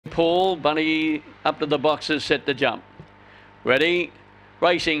Paul. Bunny up to the boxes, set to jump. Ready?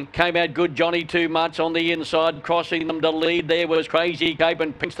 Racing, came out good. Johnny Too Much on the inside, crossing them to lead. There was Crazy Cape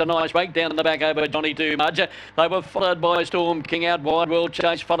and Pink's a nice break down the back over Johnny Too Much. They were followed by Storm King out wide. World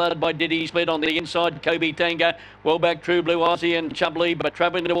Chase followed by Diddy Split on the inside. Kobe Tanga, well back True Blue Aussie and Chubbly, but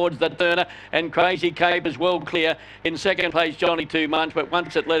travelling towards the turner. And Crazy Cape is well clear. In second place, Johnny Too Much, but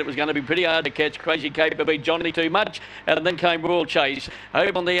once it led, it was going to be pretty hard to catch. Crazy Cape would be Johnny Too Much, and then came World Chase.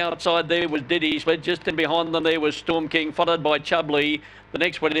 Over on the outside there was Diddy Split. Just in behind them there was Storm King, followed by Chubbly. The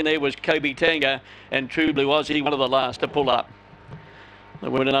next one in there was Kobe Tanga and True Blue Aussie, one of the last to pull up.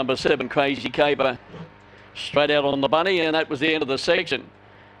 The winner number 7, Crazy Caper, straight out on the bunny, and that was the end of the section.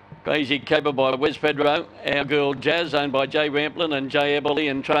 Crazy Caper by Wes Pedro, Our Girl Jazz, owned by Jay Ramplin and Jay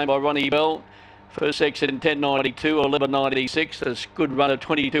Eberly, and trained by Ronnie Bell. First section 10.92 or 11.96, a good run of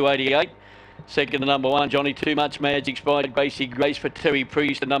 22.88. Second to number 1, Johnny Too Much, Magic Sprite, Basic Grace for Terry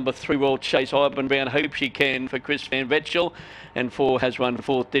Priest, and number 3, World Chase Ivan Brown, Hope She Can for Chris Van Vetchel, and 4 has run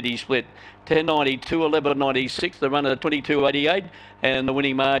 4th, Diddy Split. 10.92, 11.96, the runner 22.88, and the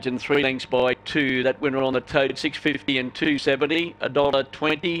winning margin 3 lengths by 2. That winner on the tote, $6.50 and $2.70,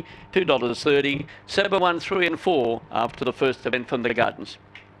 $1.20, $2.30, 7, 1, 3 and 4 after the first event from the Gardens.